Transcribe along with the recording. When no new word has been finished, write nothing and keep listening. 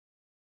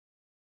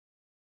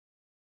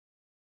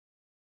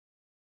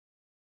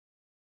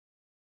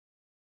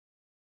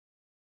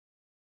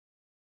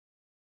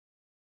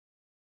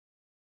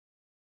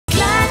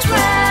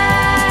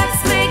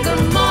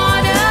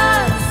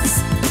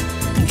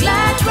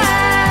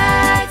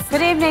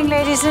Good evening,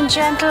 ladies and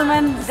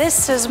gentlemen.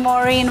 This is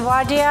Maureen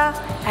Wadia,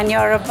 and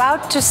you're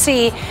about to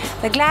see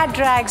the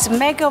Gladrags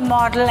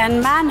Megamodel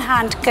and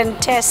Manhunt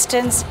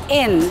contestants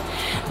in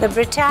the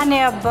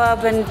Britannia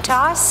Bourbon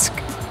Task.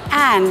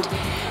 And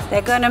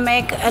they're going to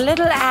make a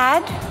little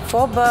ad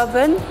for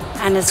bourbon,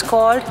 and it's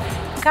called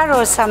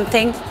Karo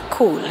Something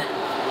Cool.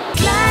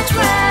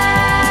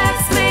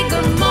 Gladrags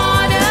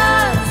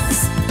Megamodels.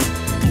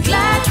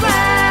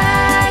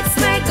 Gladrags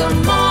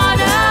Megamodels.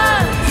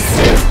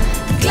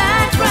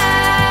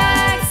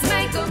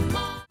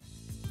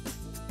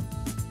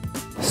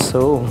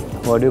 So,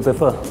 what do you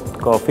prefer?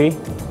 Coffee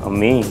or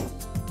me?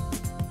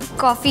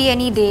 Coffee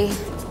any day.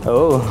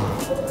 Oh,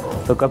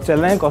 तो कब चल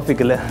रहे हैं coffee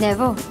के लिए?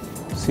 Never.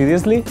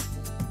 Seriously?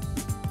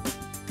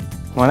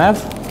 One app?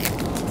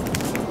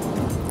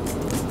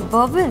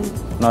 Bourbon.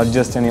 Not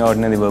just any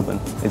ordinary bourbon.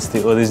 It's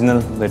the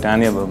original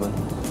Britannia bourbon.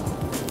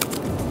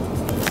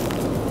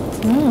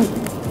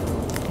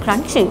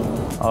 Crunchy.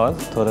 और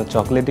थोड़ा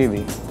चॉकलेटी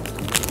भी.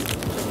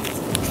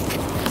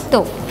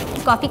 तो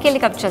कॉफी के लिए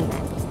कब चलना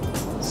है?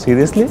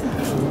 Seriously?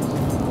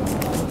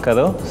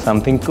 करो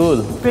something cool.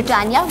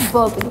 Britannia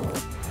Bourbon.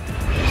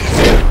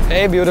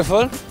 Hey,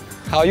 beautiful.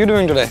 How are you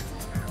doing today?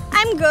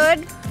 I'm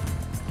good.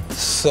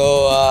 So,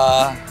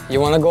 you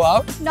want to go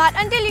out? Not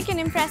until you can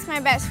impress my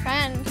best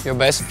friend. Your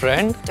best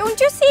friend? Don't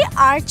you see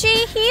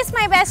Archie? He's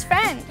my best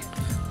friend.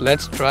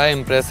 Let's try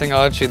impressing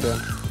Archie then.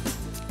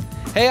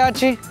 Hey,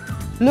 Archie.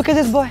 Look at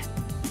this boy.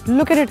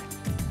 Look at it.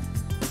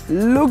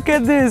 Look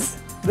at this.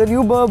 The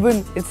new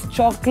bourbon. It's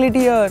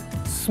chocolatier,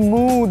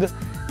 smooth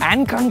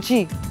and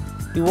crunchy.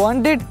 You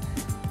want it?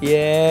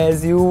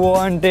 Yes, you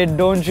want it,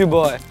 don't you,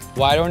 boy?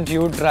 Why don't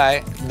you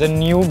try the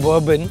new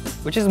bourbon,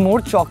 which is more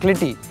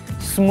chocolatey,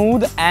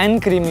 smooth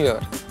and creamier.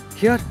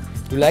 Here,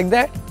 you like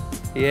that?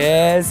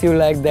 Yes, you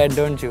like that,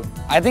 don't you?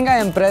 I think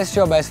I impressed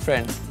your best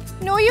friend.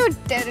 No, you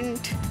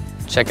didn't.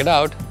 Check it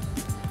out.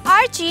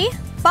 Archie,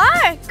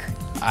 bark!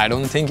 I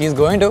don't think he's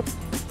going to.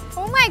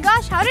 Oh my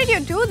gosh, how did you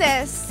do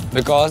this?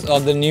 Because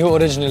of the new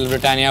original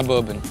Britannia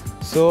bourbon.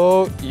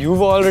 So,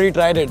 you've already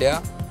tried it,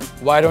 yeah?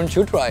 Why don't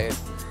you try it?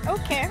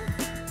 Okay.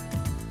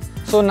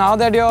 So now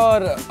that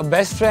your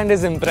best friend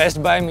is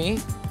impressed by me,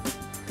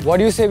 what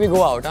do you say we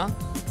go out, huh?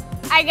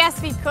 I guess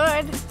we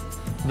could.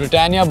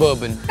 Britannia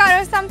bourbon.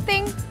 Karo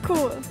something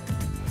cool.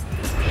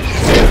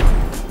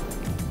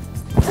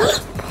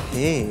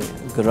 Hey,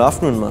 good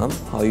afternoon, ma'am.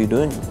 How are you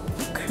doing?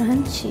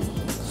 Crunchy.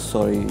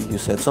 Sorry, you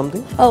said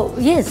something? Oh,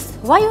 yes.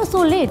 Why are you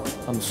so late?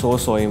 I'm so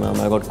sorry, ma'am.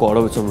 I got caught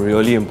up with some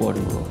really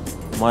important work.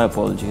 My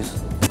apologies.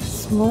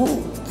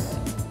 Smooth.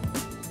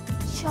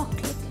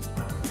 Chocolate.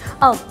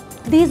 Oh,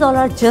 these all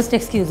are just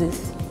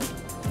excuses.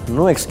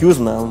 No excuse,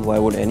 ma'am. Why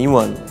would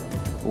anyone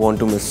want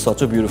to miss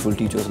such a beautiful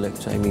teacher's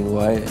lecture? I mean,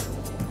 why?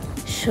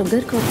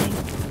 Sugar coating.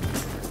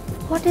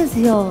 What is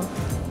your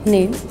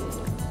name?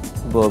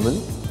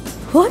 Bourbon?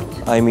 What?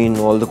 I mean,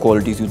 all the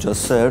qualities you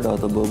just said are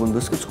the bourbon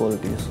biscuits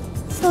qualities.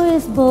 So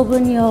is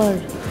bourbon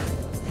your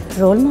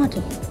role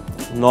model?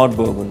 Not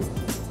bourbon,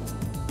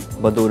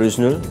 but the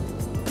original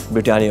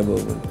Britannia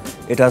bourbon.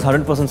 It has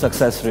 100%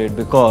 success rate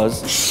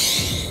because...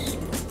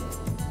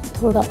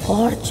 थोड़ा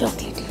और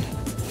chocolatey.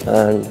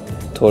 And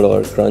thoda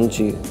or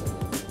crunchy.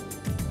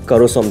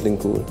 Karo something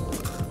cool.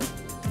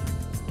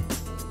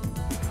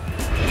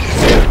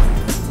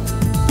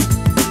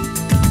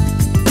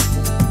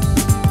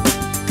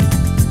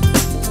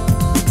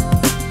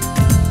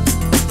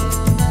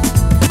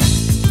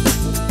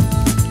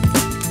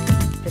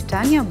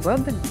 Britannia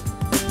Bourbon.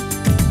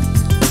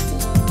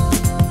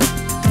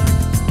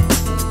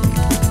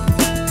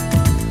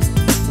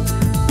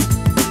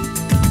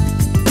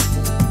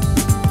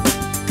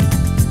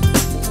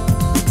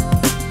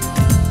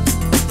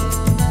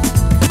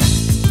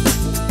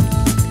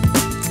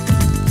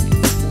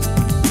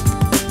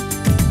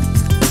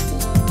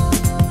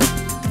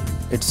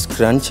 It's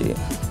crunchy.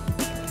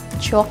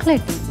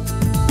 Chocolatey.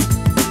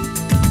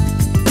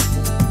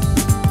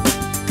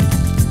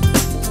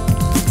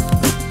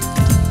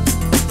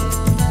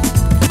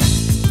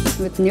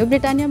 With new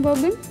Britannia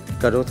Bourbon.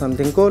 Karo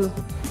something cool.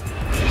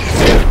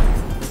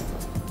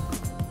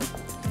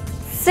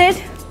 Sid,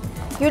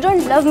 you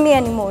don't love me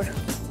anymore.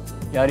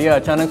 यार ये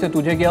अचानक से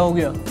तुझे क्या हो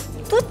गया?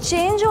 तू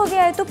चेंज हो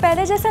गया है, तू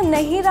पहले जैसा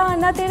नहीं रहा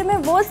ना, तेरे में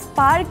वो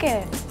स्पार्क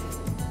है.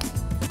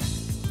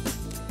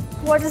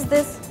 What is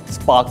this?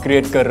 Spark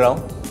create कर रहा हूँ.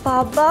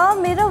 पापा,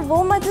 मेरा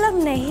वो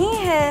मतलब नहीं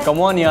है. कम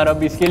ऑन यार,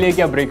 अब इसके लिए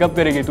क्या ब्रेकअप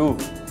करेगी तू?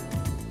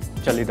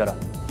 चल इधर आ.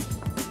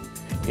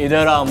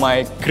 इधर आ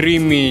माय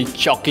क्रीमी,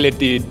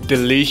 चॉकलेटी,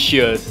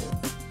 delicious,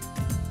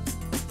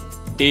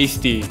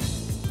 tasty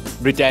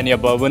Britannia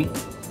bourbon.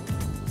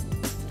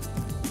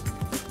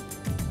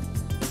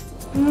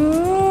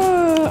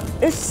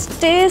 It's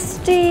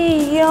tasty,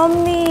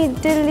 yummy,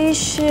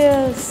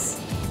 delicious.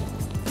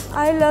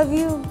 I love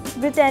you,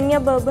 Britannia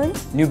Bourbon.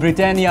 New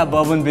Britannia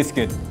Bourbon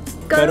Biscuit.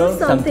 Karo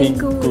something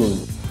cool.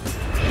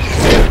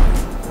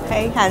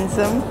 Hey,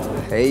 handsome.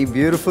 Hey,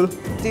 beautiful.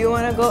 Do you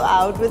want to go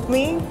out with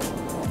me?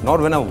 Not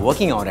when I'm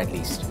working out, at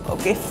least.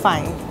 Okay,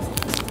 fine.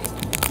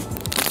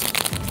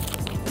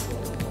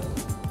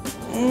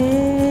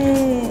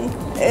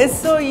 It's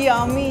so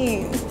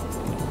yummy.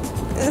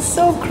 It's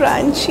so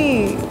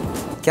crunchy.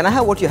 Can I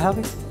have what you're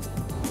having?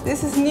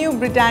 This is new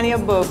Britannia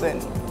bourbon.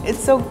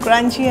 It's so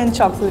crunchy and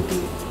chocolatey.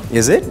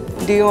 Is it?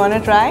 Do you want to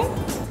try?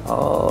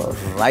 Oh,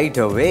 right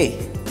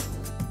away.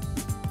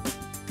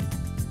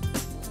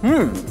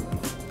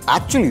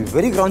 Actually,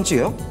 very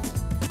crunchy, huh?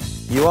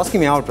 You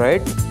asking me out,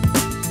 right?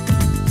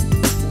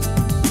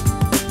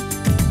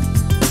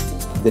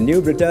 The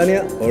new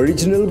Britannia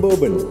original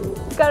bourbon.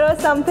 Karo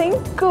something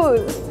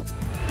cool.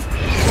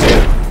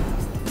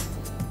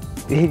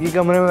 एक ही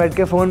कमरे में बैठ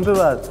के phone पे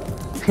बात.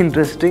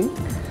 Interesting.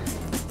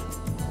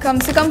 कम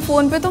से कम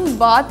phone पे तुम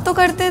बात तो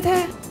करते थे.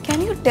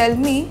 Can you tell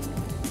me?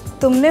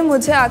 तुमने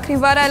मुझे आखिरी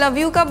बार I love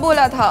you कब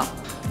बोला था?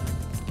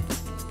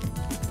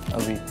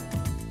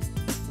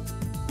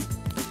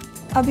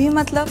 अभी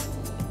मतलब?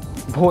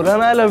 बोला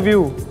ना I love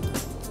you.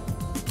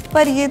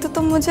 पर ये तो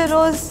तुम मुझे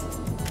रोज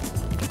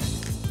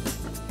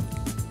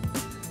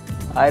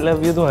I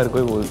love you तो हर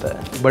कोई बोलता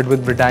है. But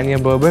with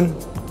Britannia bourbon,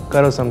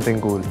 करो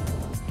something cool.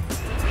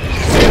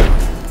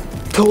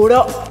 थोड़ा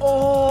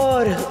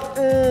और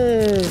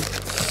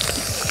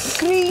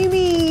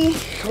Creamy.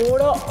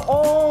 थोड़ा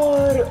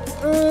और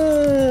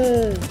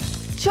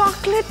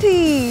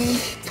Chocolatey.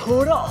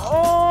 थोड़ा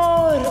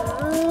और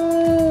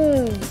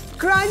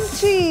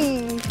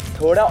Crunchy.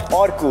 थोड़ा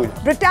और cool.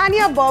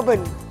 Britannia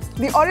bourbon.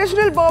 The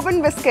original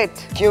bourbon biscuit.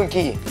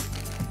 क्योंकि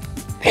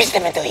रिश्ते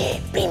में तो ये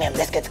प्रीमियम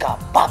बिस्किट का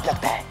बाप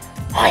लगता है.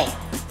 हाय,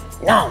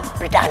 नाम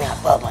ब्रिटानिया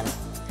बर्बन.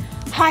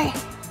 Hi.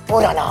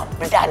 पूरा नाम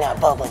Britannia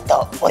bourbon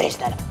the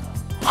original.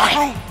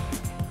 Hi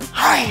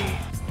hi.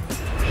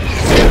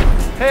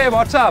 Hey,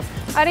 what's up?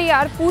 अरे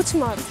यार पूछ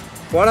मत.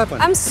 What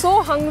happened? I'm so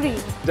hungry.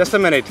 Just a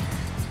minute.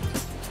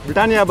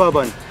 Britannia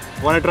bourbon.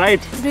 Wanna try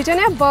it?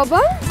 Britannia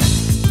bourbon?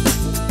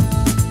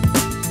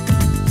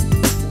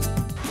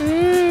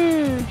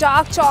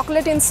 Dark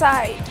chocolate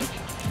inside.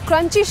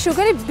 Crunchy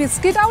sugary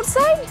biscuit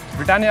outside.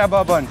 Britannia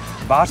bourbon.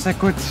 बाहर से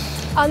कुछ.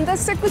 अंदर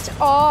से कुछ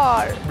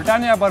और.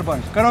 Britannia bourbon.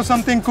 करो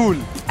something cool.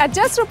 At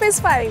just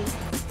 ₹5.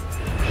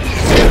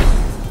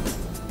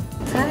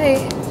 Hi.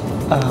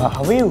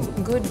 How are you?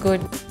 Good,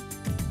 good.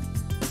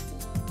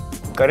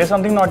 करे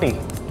something naughty.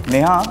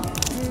 Neha.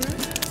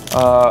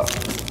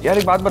 यार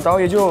एक बात बताओ,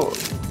 ये जो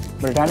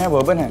ब्रिटानिया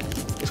बर्बन है,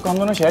 इसको हम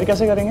दोनों शेयर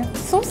कैसे करेंगे?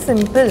 So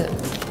simple.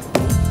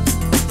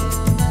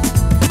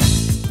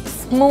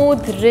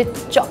 स्मूथ रिच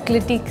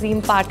चॉकलेटी क्रीम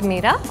पार्ट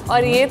मेरा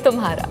और ये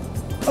तुम्हारा.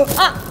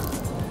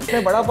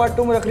 मैं बड़ा पार्ट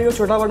तुम रख रही हो,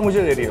 छोटा पार्ट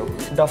मुझे दे रही हो.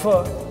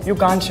 Duffer, you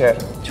can't share.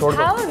 छोड़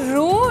दो. How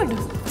rude.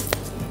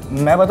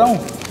 मैं बताऊं,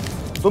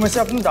 तुम इसे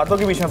अपने दांतों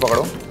के बीच में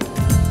पकड़ो.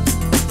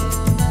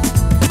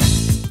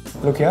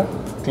 Look here,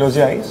 close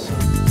your eyes.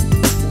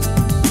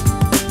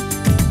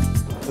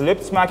 Lip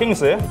smacking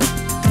से.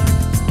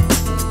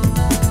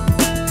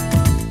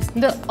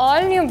 The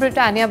all new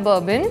Britannia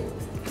bourbon.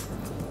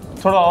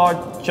 थोड़ा और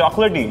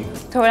चॉकलेटी.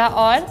 थोड़ा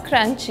और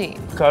क्रंची.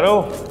 करो.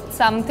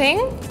 Something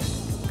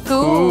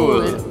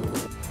cool.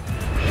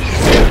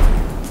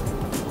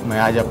 मैं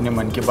आज अपने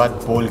मन की बात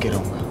बोल के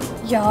रहूँगा.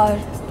 यार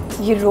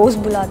ये रोज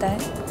बुलाता है,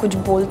 कुछ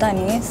बोलता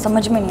नहीं है,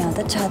 समझ में नहीं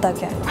आता चाहता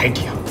क्या है.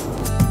 आइडिया.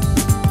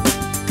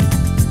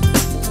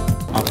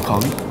 आप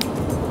खाओगे?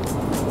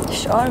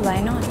 Sure, why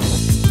not?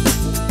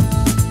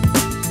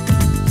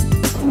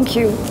 Thank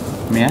you.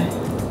 मैं?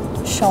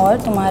 Sure,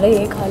 तुम्हारे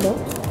ये खा लो.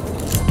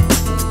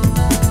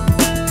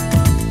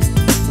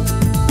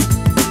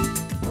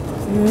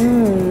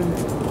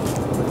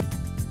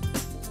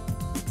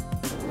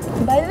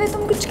 By the way,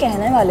 तुम कुछ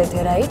कहने वाले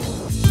थे, right?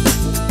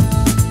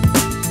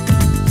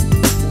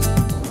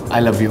 I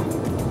love you.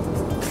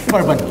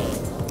 Bourbon.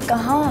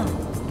 कहाँ?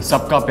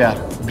 सबका प्यार.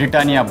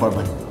 Britannia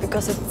bourbon.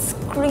 Because it's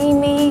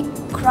creamy,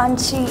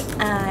 crunchy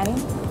and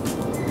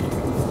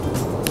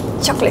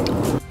chocolatey.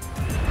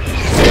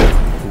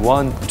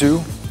 1, 2,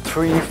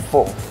 3,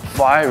 4,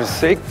 5,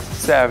 6,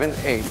 7,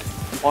 8.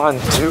 1,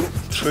 2,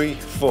 3,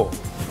 4,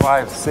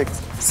 5, 6,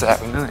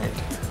 7, and 8.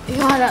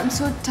 God, I'm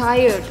so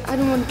tired. I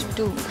don't want to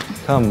do.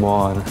 Come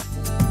on.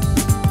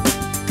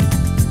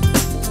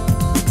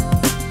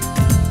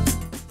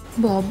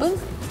 Bourbon?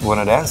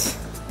 Wanna dance?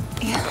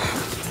 Yeah.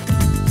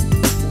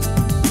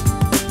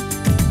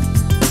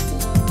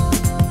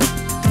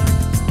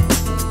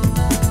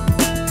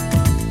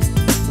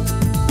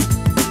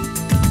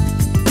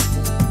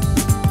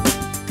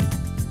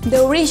 The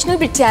original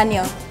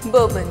Britannia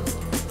bourbon.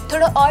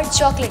 थोड़ा और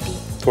chocolatey.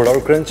 थोड़ा और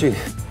crunchy.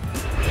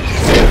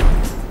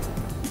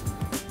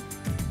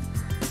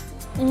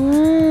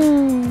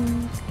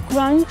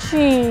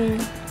 Crunchy.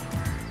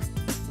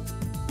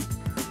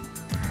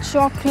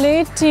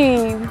 Chocolatey.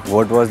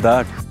 What was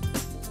that?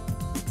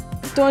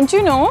 Don't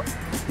you know?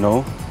 No.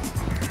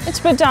 It's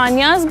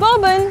Britannia's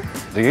bourbon.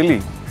 Really?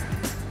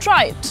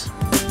 Try it.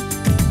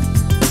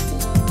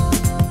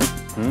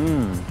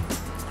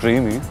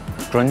 Creamy,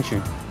 crunchy,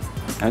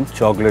 and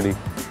chocolatey.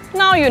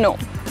 Now you know.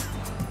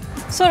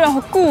 So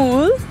रहो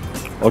cool.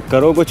 और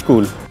करो कुछ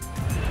cool.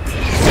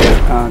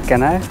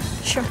 Can I?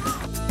 Sure.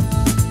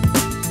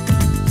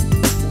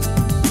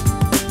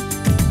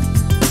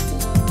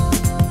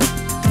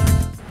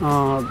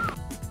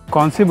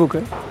 कौन सी book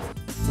है?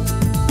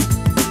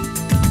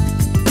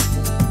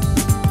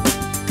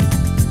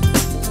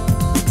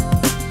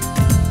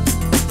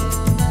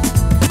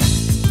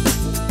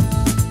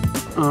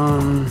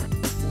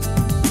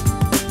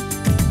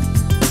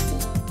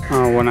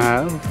 One I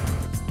have.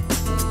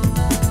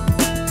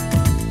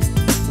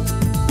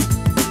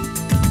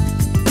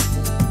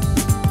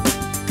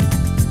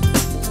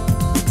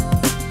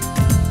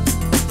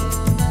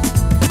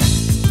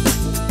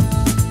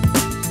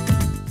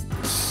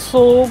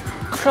 So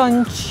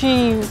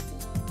crunchy.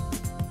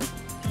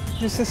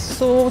 This is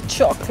so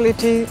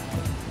chocolatey.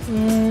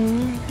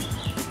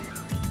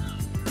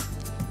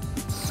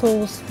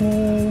 So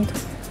smooth.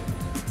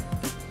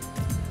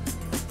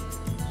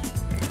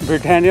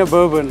 Britannia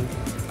Bourbon.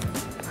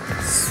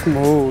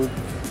 Smooth.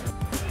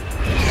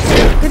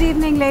 Good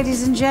evening, ladies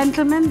and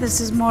gentlemen. This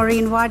is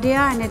Maureen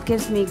Wadia, and it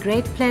gives me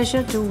great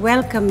pleasure to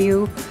welcome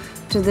you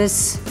to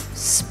this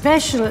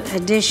special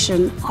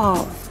edition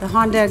of the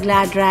Honda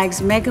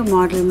Gladrags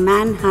Megamodel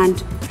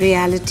Manhunt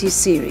reality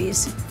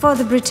series. For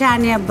the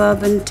Britannia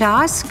Bourbon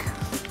task,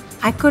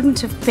 I couldn't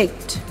have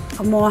picked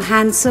a more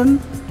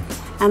handsome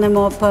and a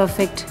more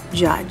perfect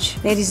judge.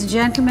 Ladies and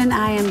gentlemen,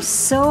 I am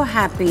so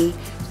happy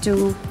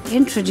to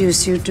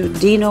introduce you to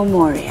Dino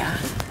Moria.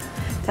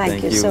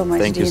 Thank you so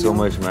much, Thank you Dino. so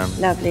much, ma'am.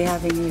 Lovely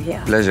having you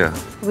here. Pleasure.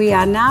 We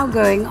are now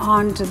going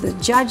on to the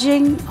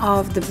judging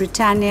of the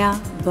Britannia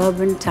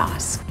Bourbon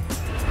task.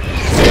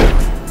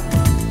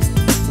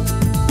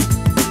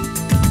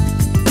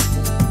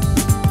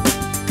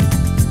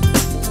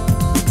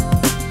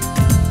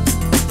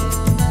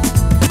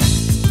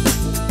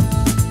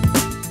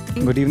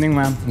 Good evening,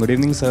 ma'am. Good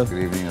evening, sir.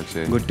 Good evening,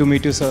 Akshay. Good to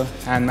meet you, sir.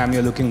 And ma'am,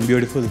 you're looking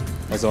beautiful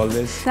as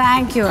always.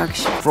 Thank you,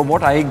 Akshay. From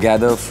what I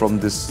gather from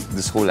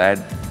this whole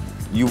ad,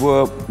 you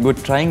were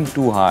trying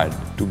too hard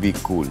to be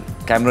cool.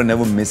 Camera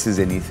never misses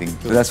anything.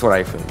 So that's what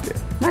I felt. Yeah.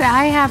 But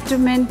I have to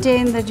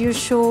maintain that you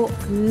show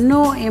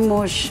no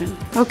emotion.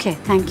 Okay,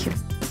 thank you.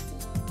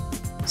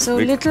 So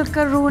little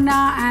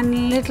Karuna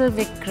and little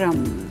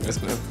Vikram.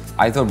 Yes, ma'am.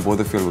 I thought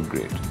both of you were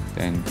great.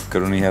 And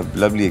Karuna, you have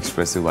lovely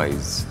expressive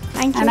eyes.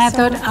 Thank you And I so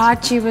thought much.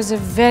 Archie was a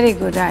very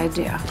good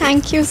idea.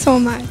 Thank you so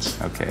much.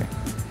 Okay.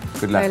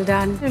 Good luck. Well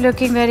done. You're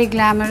looking very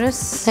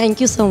glamorous. Thank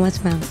you so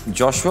much, ma'am.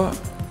 Joshua,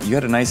 you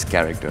had a nice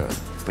character,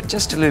 but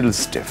just a little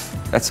stiff.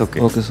 That's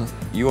okay. Okay, sir.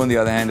 You, on the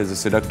other hand, as a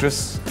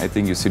seductress, I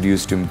think you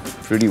seduced him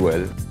pretty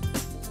well.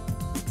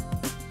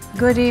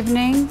 Good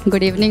evening.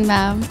 Good evening,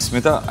 ma'am.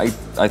 Smita,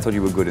 I thought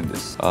you were good in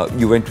this.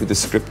 You went with the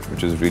script,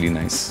 which was really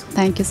nice.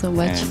 Thank you so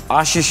much. And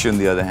Ashish, on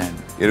the other hand,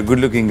 you're a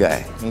good-looking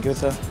guy. Thank you,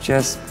 sir.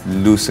 Just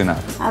loosen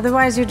up.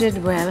 Otherwise, you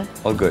did well.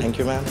 All good. Thank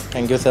you, ma'am.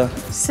 Thank you, sir.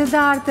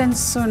 Siddharth and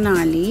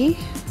Sonali.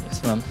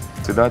 Yes, ma'am.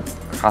 Siddharth,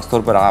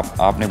 खासतौर पर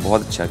आपने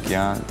बहुत अच्छा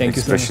किया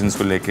expressions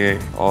को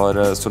लेके,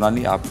 और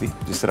सोनाली आप भी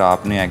जिस तरह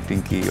आपने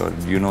एक्टिंग की, और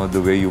you know the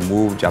way you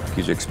move,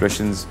 आपकी जो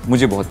एक्सप्रेशंस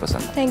मुझे बहुत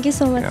पसंद है. Thank you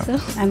so much, sir.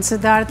 And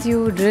Siddharth,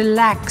 you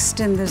relaxed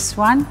in this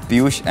one.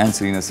 Piyush and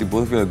Serena, see,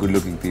 both of you are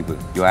good-looking people.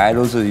 Your ad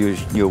also,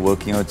 you're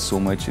working out so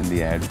much in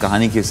the ad.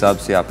 कहानी के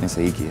हिसाब से आपने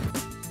सही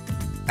किया.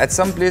 At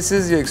some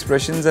places your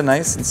expressions are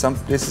nice. In some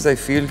places I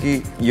feel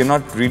कि you're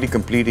not really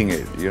completing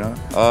it, you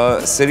know.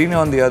 Serena,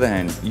 on the other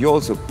hand, you're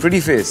also pretty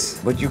face,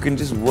 but you can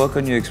just work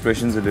on your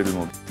expressions a little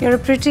more. You're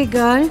a pretty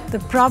girl. The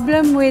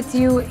problem with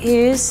you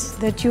is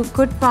that you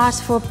could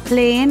pass for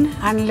plain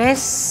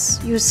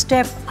unless you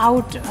step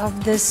out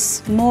of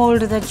this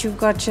mold that you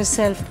got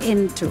yourself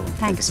into.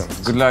 Thanks.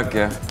 Good luck,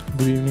 yeah.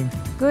 Good evening.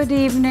 Good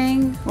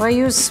evening. Were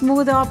you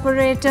smooth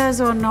operators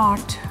or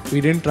not?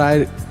 We didn't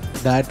try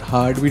that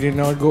hard. We did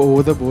not go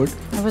over the board.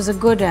 It was a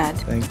good ad.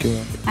 Thank you.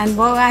 And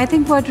I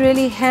think what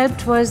really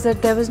helped was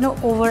that there was no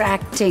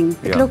overacting.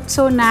 It Yeah. looked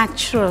so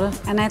natural,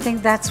 and I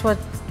think that's what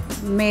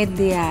made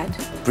the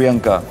ad.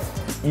 Priyanka,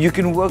 you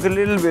can work a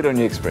little bit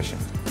on your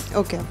expression.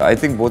 Okay. I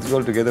think both of you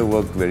all together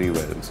work very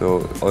well. So,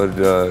 और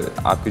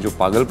आपके जो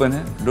पागलपन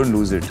है, don't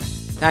lose it.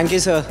 Thank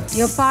you, sir.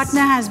 Your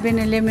partner has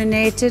been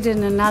eliminated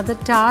in another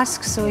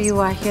task, so you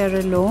are here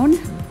alone.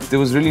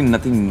 There was really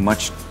nothing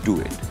much to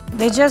it.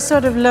 They just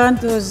sort of learned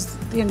those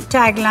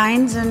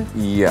taglines and...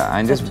 Yeah,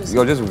 and you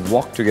all just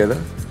walked together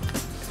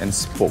and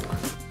spoke.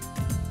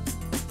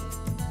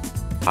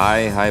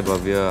 Hi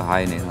Bhavya, hi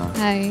Neha.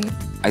 Hi.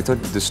 I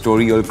thought the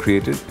story you all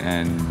created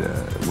and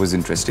was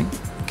interesting.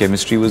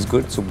 Chemistry was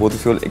good, so both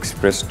of you all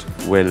expressed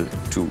well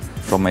too,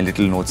 from my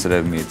little notes that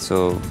I've made.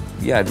 So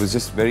yeah, it was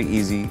just very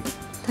easy.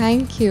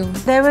 Thank you.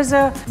 There was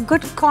a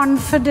good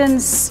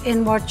confidence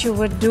in what you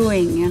were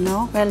doing, you know.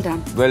 Well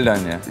done. Well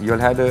done, yeah. You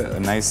all had a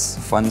nice,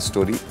 fun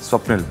story.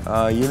 Swapnil,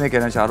 ये मैं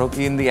कहना चाह रहा हूँ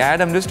कि in the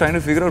ad I'm just trying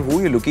to figure out who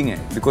you're looking at,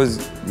 because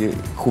ये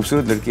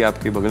खूबसूरत लड़की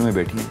आपके बगल में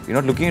बैठी है.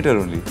 You're not looking at her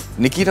only.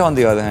 Nikita, on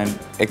the other hand,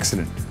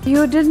 excellent.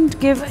 You didn't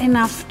give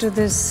enough to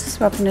this,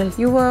 Swapnil.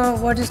 You were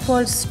what is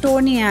called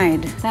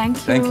stony-eyed.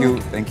 Thank you.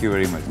 Thank you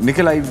very much.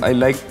 Nikhil, I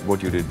liked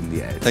what you did in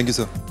the ad. Thank you,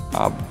 sir.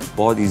 आप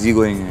बहुत easy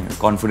going हैं,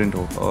 confident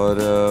हो, और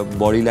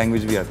body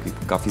language भी आपकी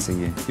काफ़ी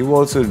सही है. You were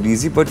also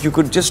easy, but you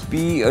could just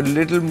be a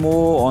little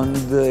more on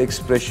the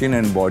expression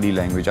and body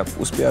language. आप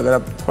उस पे अगर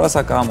आप थोड़ा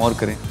सा काम और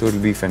करें, तो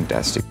it'll be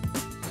fantastic.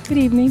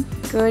 Good evening.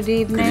 Good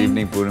evening. Good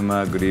evening,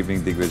 Purnima. Good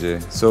evening,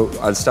 Digvijay. So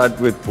I'll start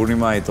with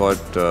Purnima. I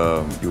thought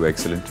you were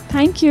excellent.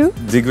 Thank you.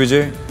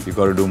 Digvijay, you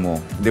got to do more.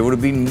 There would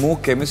have been more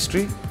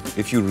chemistry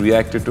if you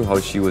reacted to how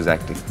she was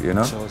acting, you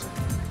know? Sure, sir.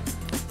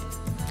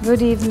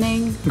 Good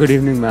evening. Good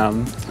evening,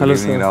 ma'am. Good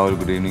evening, Rahul.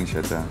 Good evening,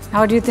 Shweta.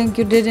 How do you think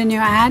you did in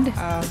your ad?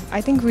 I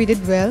think we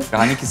did well.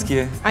 कहानी किसकी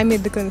है? I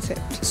made the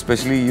concept.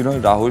 Especially, you know,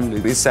 Rahul,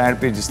 इस ad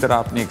पे जिस तरह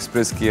आपने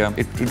express किया,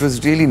 it was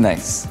really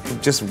nice.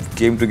 It just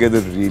came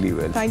together really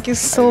well. Thank you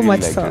so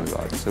much, sir. I really liked it a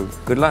lot. So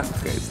good luck,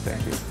 guys.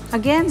 Thank you.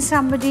 Again,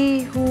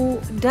 somebody who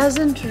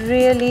doesn't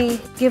really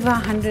give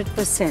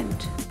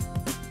 100%.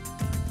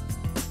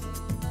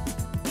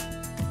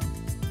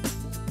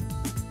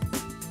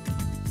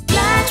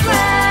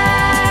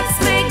 Gladrags,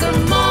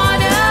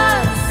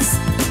 Megamodels.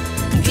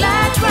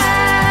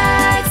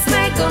 Gladrags,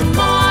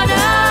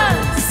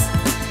 Megamodels.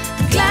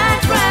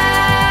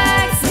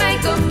 Gladrags,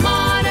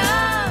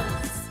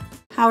 Megamodels.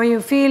 How are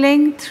you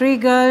feeling? 3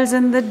 girls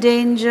in the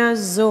danger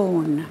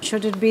zone.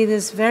 Should it be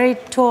this very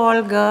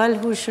tall girl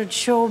who should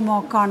show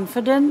more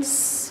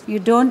confidence? You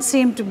don't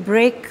seem to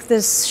break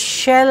this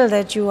shell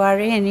that you are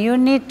in. You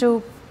need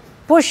to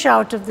push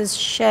out of this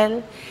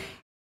shell.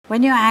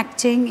 When you're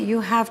acting,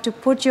 you have to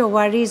put your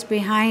worries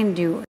behind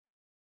you.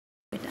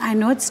 I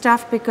know it's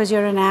tough because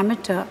you're an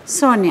amateur.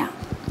 Sonia.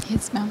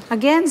 Yes, ma'am.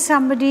 Again,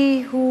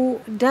 somebody who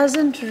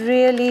doesn't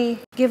really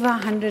give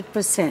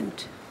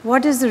 100%.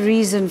 What is the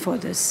reason for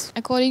this?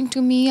 According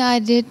to me, I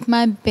did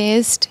my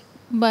best,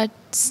 but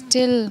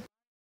still,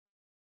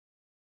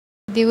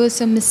 there was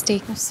some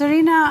mistake.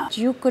 Serena,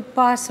 you could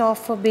pass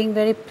off for being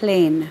very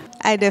plain.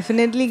 I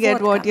definitely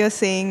get what you're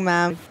saying,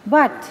 ma'am.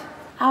 But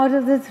out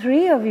of the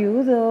 3 of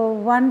you, the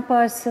one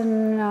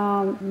person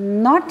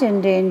not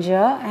in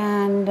danger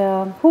and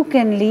who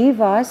can leave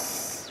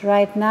us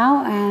right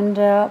now, and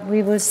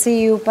we will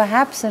see you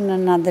perhaps in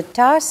another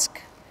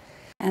task,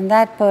 and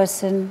that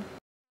person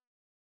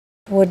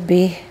would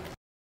be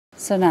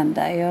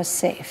Sunanda. You're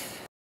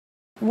safe.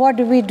 What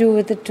do we do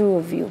with the 2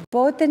 of you?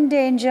 Both in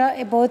danger,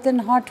 both in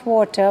hot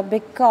water,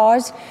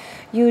 because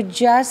you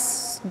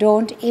just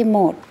don't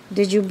emote.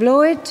 Did you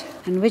blow it?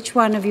 And which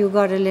one of you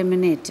got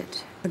eliminated?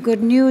 The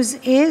good news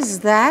is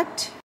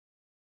that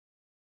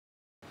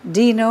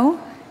Dino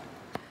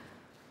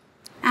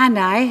and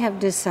I have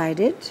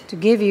decided to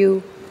give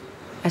you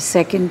a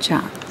second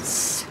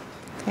chance.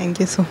 Thank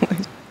you so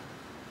much.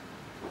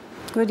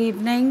 Good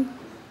evening.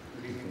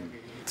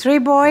 3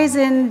 boys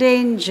in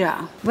danger.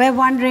 We're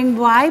wondering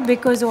why,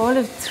 because all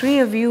of 3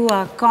 of you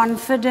are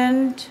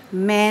confident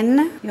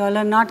men. You all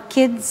are not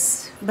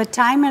kids. But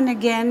time and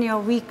again, your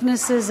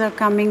weaknesses are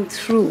coming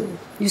through.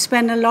 You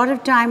spend a lot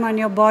of time on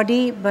your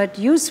body, but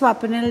you,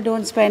 Swapnil,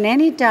 don't spend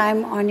any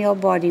time on your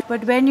body.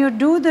 But when you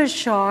do the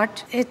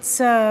shot, it's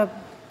a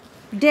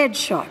dead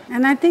shot.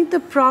 And I think the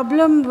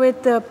problem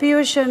with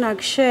Piyush and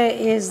Akshay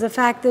is the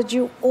fact that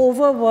you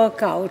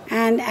overwork out,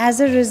 and as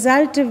a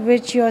result of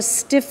which your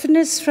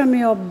stiffness from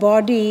your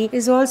body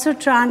is also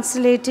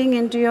translating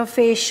into your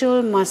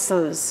facial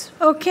muscles.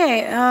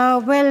 Okay,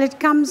 well, it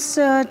comes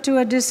to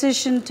a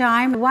decision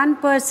time. One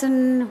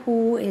person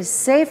who is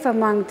safe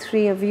among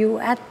 3 of you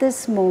at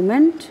this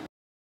moment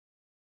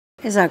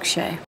is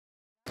Akshay.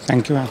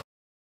 Thank you, ma'am.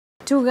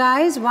 2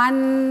 guys,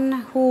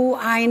 one who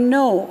I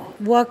know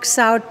works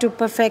out to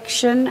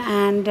perfection,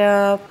 and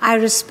I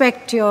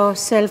respect your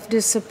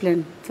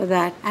self-discipline for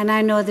that, and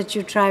I know that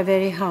you try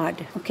very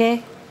hard,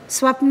 okay?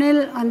 Swapnil,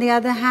 on the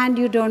other hand,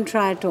 you don't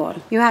try at all.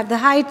 You have the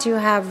height, you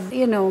have,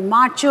 you know,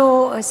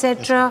 macho,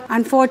 etc.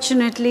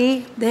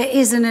 Unfortunately, there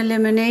is an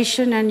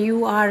elimination and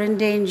you are in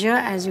danger,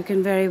 as you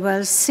can very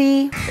well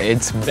see.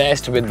 It's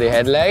best with the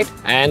headlight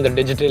and the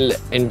digital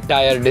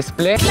entire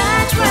display.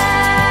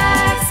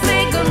 Gladrags,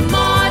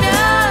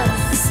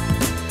 Megamodels.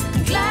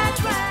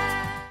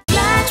 Gladrags,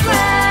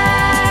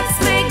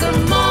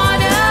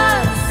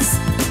 Megamodels.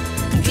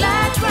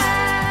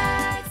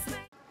 Gladrags.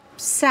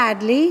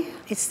 Sadly,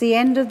 it's the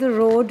end of the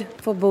road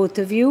for both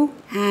of you,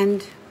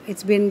 and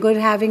it's been good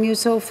having you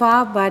so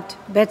far, but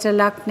better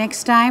luck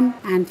next time,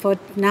 and for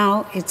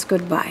now, it's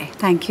goodbye.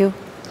 Thank you.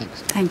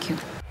 Thanks. Thank you.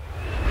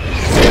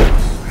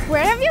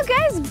 Where have you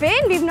guys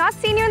been? We've not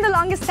seen you in the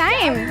longest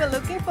time. We were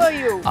looking for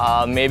you.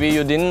 Maybe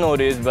you didn't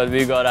notice, but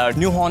we got our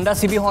new Honda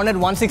CB Hornet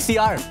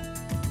 160R.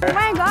 Oh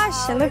my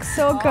gosh, it looks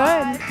so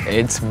good.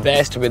 It's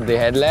best with the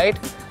headlight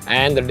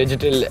and the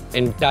digital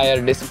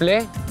entire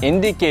display.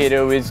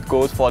 Indicator which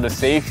goes for the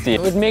safety.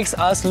 It makes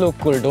us look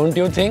cool, don't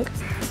you think?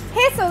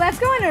 Hey, so let's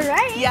go on a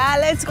ride. Yeah,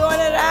 let's go on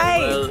a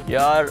ride.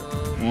 यार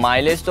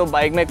mileage तो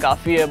bike में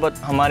काफी है, but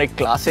हमारे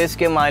classes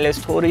के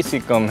mileage थोड़ी सी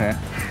कम है.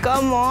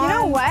 Come on. You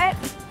know what?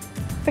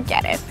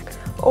 Forget it.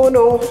 Oh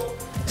no.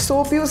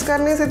 Soap use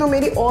करने से तो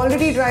मेरी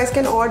ऑलरेडी ड्राई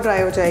स्किन और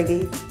ड्राई हो जाएगी.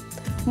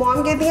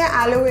 मॉम कहती है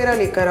एलोवेरा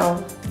लेकर आओ,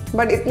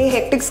 बट इतनी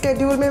हेक्टिक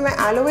स्केड्यूल में मैं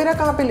एलोवेरा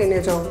कहाँ पे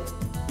लेने जाऊँ?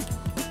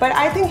 But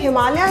I think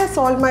Himalaya has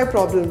solve my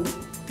problem.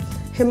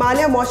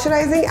 Himalaya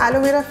moisturising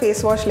aloe vera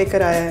face wash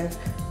लेकर आया है,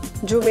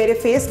 जो मेरे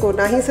फेस को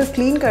ना ही सिर्फ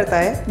क्लीन करता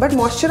है बट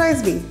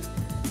मॉइस्चराइज भी.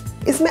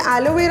 इसमें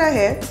एलोवेरा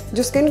है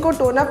जो स्किन को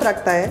टोन अप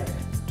रखता है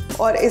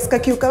और इसका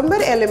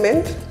क्यूकम्बर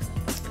एलिमेंट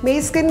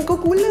मेरी स्किन को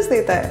कूलनेस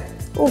देता है।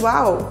 Oh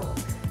wow,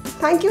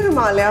 thank you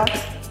Himalaya.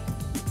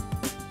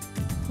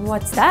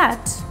 What's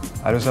that?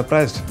 Are you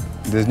surprised?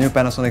 This new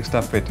Panasonic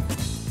Step Fit.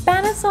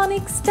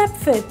 Panasonic Step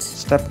Fit.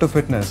 Step to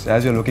fitness,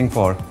 as you're looking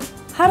for.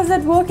 How does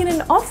that work in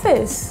an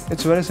office?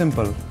 It's very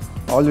simple.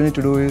 All you need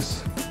to do is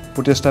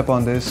put your step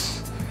on this.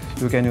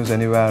 You can use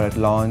anywhere at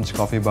lounge,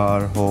 coffee bar,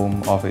 home,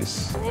 office.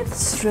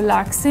 It's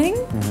relaxing.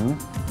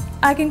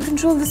 I can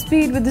control the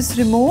speed with this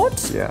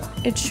remote. Yeah.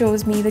 It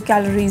shows me the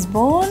calories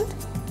burned.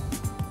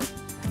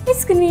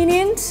 It's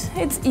convenient.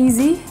 It's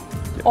easy.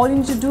 All you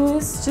need to do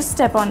is just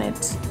step on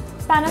it.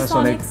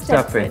 Panasonic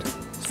Step Fit.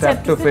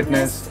 Step to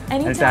fitness,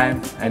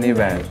 anytime,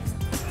 anywhere.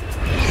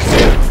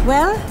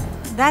 Well,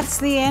 that's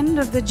the end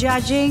of the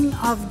judging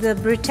of the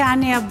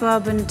Britannia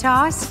Bourbon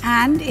task,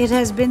 and it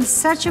has been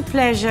such a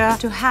pleasure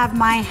to have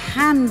my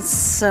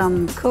handsome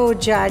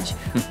co-judge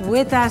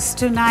with us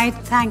tonight.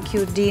 Thank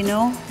you,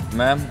 Dino.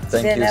 Ma'am,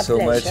 thank been you a so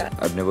pleasure.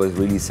 much. I've never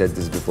really said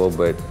this before,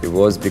 but it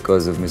was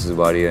because of Mrs.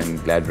 Wadia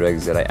and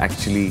Gladrags that I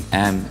actually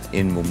am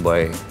in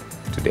Mumbai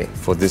today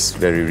for this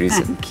very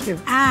reason. Thank you.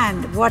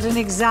 And what an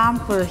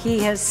example he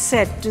has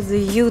set to the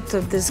youth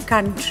of this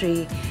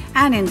country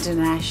and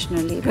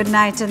internationally. Good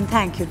night and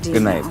thank you, Dino.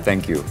 Good night.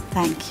 Thank you.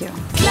 Thank you.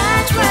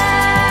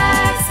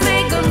 Gladrags,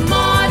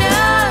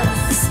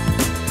 Megamodels.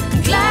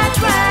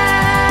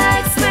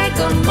 Gladrags,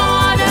 Megamodels.